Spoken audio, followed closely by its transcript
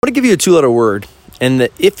I want to give you a 2-letter word, and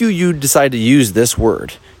that if you decide to use this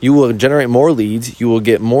word, you will generate more leads, you will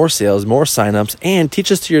get more sales, more signups, and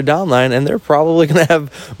teach us to your downline, and they're probably going to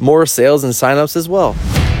have more sales and signups as well.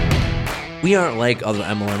 We aren't like other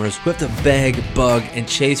MLMers who have to beg, bug, and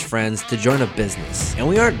chase friends to join a business. And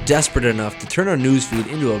we aren't desperate enough to turn our newsfeed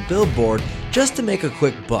into a billboard just to make a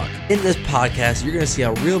quick buck. In this podcast, you're going to see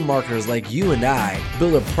how real marketers like you and I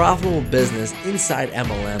build a profitable business inside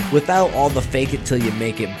MLM without all the fake it till you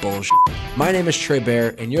make it bullshit. My name is Trey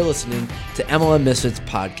Bear, and you're listening to MLM Misfits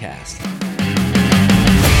Podcast.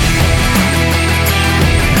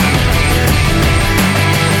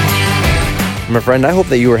 My friend, I hope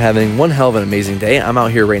that you are having one hell of an amazing day. I'm out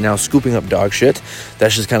here right now scooping up dog shit.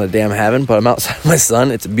 That's just kind of damn having, but I'm outside with my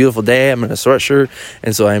son. It's a beautiful day. I'm in a sweatshirt,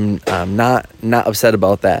 and so I'm not upset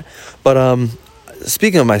about that. But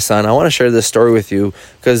speaking of my son, I want to share this story with you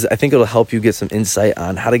because I think it'll help you get some insight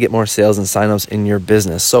on how to get more sales and signups in your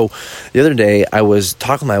business. So the other day I was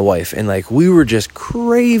talking to my wife, and we were just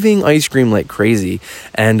craving ice cream like crazy.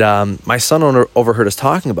 And my son overheard us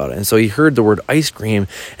talking about it. And so he heard the word ice cream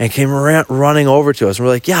and came running over to us. And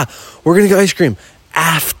we're like, yeah, we're going to get ice cream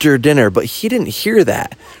after dinner. But he didn't hear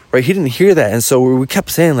that, right? He didn't hear that. And so we kept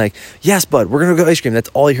saying yes, bud, we're going to go ice cream. That's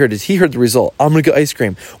all he heard. He heard the result. I'm going to get ice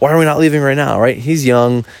cream. Why are we not leaving right now, right? He's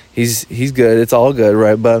young. He's good. It's all good,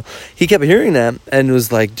 right? But he kept hearing that and was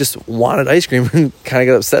just wanted ice cream and kind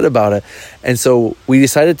of got upset about it. And so we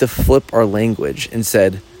decided to flip our language and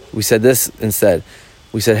we said this instead.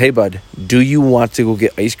 We said, hey, bud, do you want to go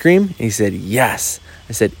get ice cream? And he said, yes.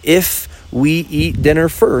 I said, if we eat dinner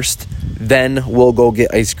first, then we'll go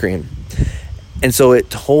get ice cream. And so it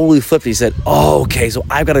totally flipped. He said, oh, okay, so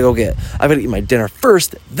I've got to eat my dinner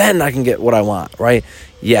first, then I can get what I want, right?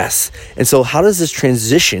 Yes. And so how does this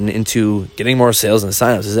transition into getting more sales and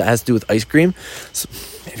signups? Does it have to do with ice cream? So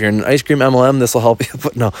if you're in an ice cream MLM, this will help you.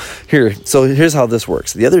 But no, here's how this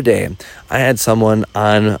works. The other day, I had someone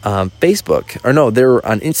on Facebook, they were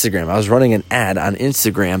on Instagram. I was running an ad on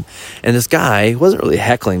Instagram, and this guy wasn't really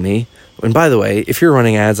heckling me. And by the way, if you're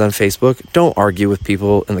running ads on Facebook, don't argue with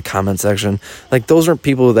people in the comment section. Those aren't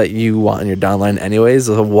people that you want in your downline anyways.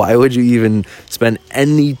 So why would you even spend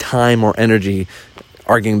any time or energy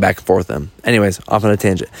arguing back and forth with them? Anyways, off on a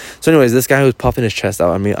tangent. So anyways, this guy was puffing his chest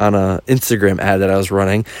out on me on a Instagram ad that I was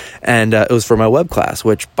running, and it was for my web class,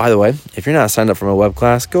 which, by the way, if you're not signed up for my web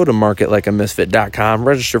class, go to marketlikeamisfit.com,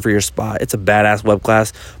 register for your spot. It's a badass web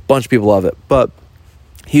class. Bunch of people love it. But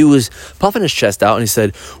he was puffing his chest out and he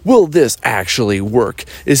said, will this actually work?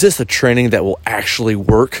 Is this a training that will actually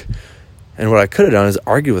work? And what I could have done is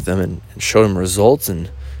argue with him and showed him results and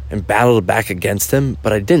battled back against him,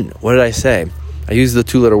 but I didn't. What did I say? I used the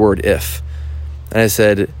 2-letter word if. And I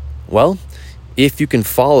said, well, if you can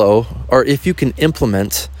follow or if you can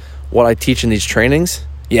implement what I teach in these trainings,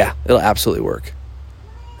 yeah, it'll absolutely work.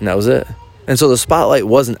 And that was it. And so the spotlight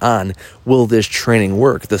wasn't on, will this training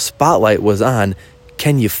work? The spotlight was on,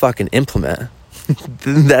 can you fucking implement?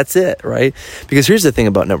 That's it, right? Because here's the thing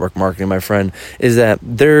about network marketing, my friend, is that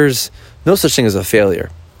there's no such thing as a failure.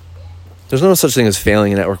 There's no such thing as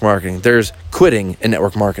failing in network marketing. There's quitting in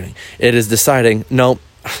network marketing. It is deciding, no,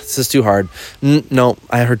 this is too hard. No,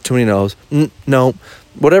 I heard too many no's. No,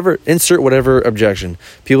 insert whatever objection.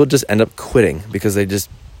 People just end up quitting because they just,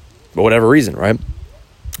 for whatever reason, right?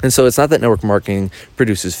 And so it's not that network marketing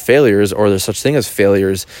produces failures or there's such thing as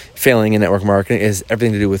failures. Failing in network marketing is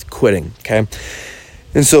everything to do with quitting, okay?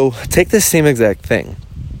 And so take this same exact thing.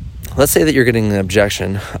 Let's say that you're getting an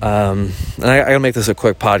objection. And I got to make this a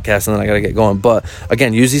quick podcast and then I got to get going. But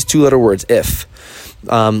again, use these 2-letter words, if.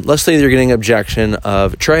 Let's say you're getting an objection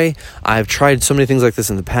of, Trey, I've tried so many things like this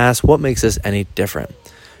in the past. What makes this any different?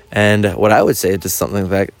 And what I would say to something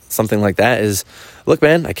like that is, look,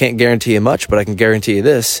 man, I can't guarantee you much, but I can guarantee you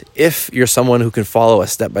this. If you're someone who can follow a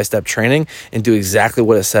step-by-step training and do exactly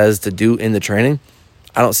what it says to do in the training,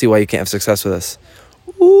 I don't see why you can't have success with this.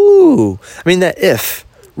 Ooh. I mean, that if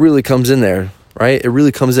really comes in there, right? It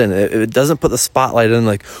really comes in. It doesn't put the spotlight in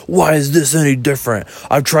why is this any different?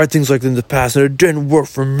 I've tried things like this in the past and it didn't work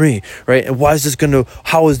for me, right? And how is this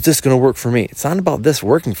going to work for me? It's not about this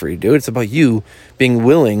working for you, dude. It's about you being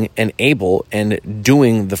willing and able and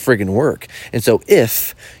doing the friggin' work. And so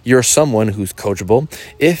if you're someone who's coachable,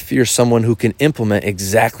 if you're someone who can implement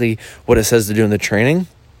exactly what it says to do in the training,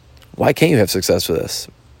 why can't you have success with this,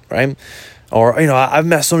 right? Or, I've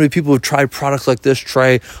met so many people who've tried products like this,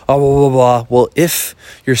 blah, blah, blah, blah. Well, if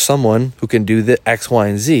you're someone who can do the X, Y,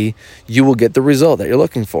 and Z, you will get the result that you're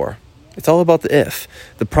looking for. It's all about the if.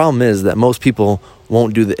 The problem is that most people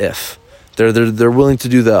won't do the if. They're willing to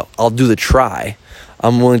do I'll do the try.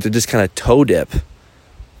 I'm willing to just kind of toe dip,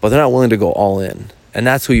 but they're not willing to go all in. And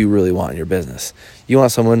that's who you really want in your business. You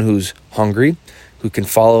want someone who's hungry, who can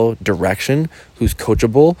follow direction, who's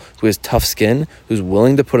coachable, who has tough skin, who's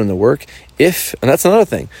willing to put in the work. And that's another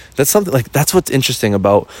thing. That's what's interesting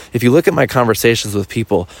about, if you look at my conversations with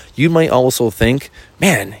people, you might also think,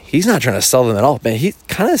 man, he's not trying to sell them at all. Man, he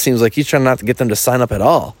kind of seems like he's trying not to get them to sign up at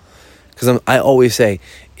all. Because I always say,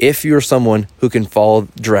 if you're someone who can follow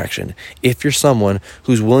direction, if you're someone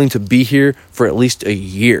who's willing to be here for at least a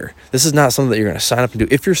year, this is not something that you're going to sign up and do.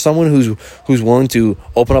 If you're someone who's willing to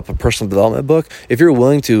open up a personal development book, if you're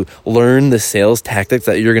willing to learn the sales tactics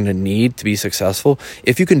that you're going to need to be successful,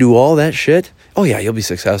 if you can do all that shit, oh yeah, you'll be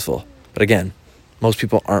successful. But again, most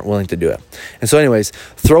people aren't willing to do it. And so anyways,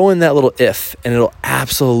 throw in that little if, and it'll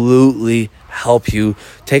absolutely help you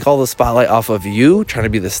take all the spotlight off of you trying to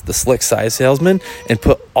be the slick side salesman and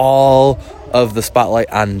put all of the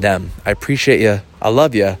spotlight on them. I appreciate you. I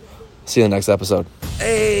love you. See you in the next episode.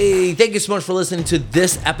 Hey, thank you so much for listening to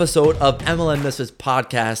this episode of MLM Misfits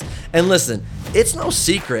Podcast. And listen, it's no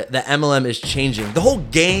secret that MLM is changing. The whole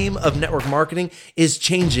game of network marketing is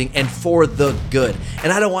changing, and for the good.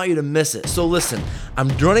 And I don't want you to miss it. So listen, I'm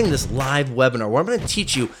running this live webinar where I'm going to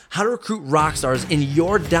teach you how to recruit rock stars in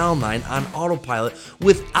your downline on autopilot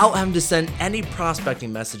without having to send any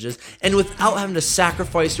prospecting messages and without having to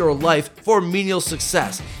sacrifice your life for menial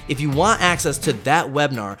success. If you want access to that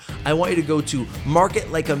webinar, I want you to go to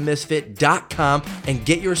marketlikeamisfit.com and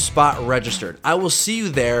get your spot registered. I will see you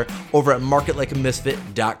there over at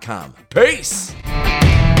marketlikeamisfit.com. Peace!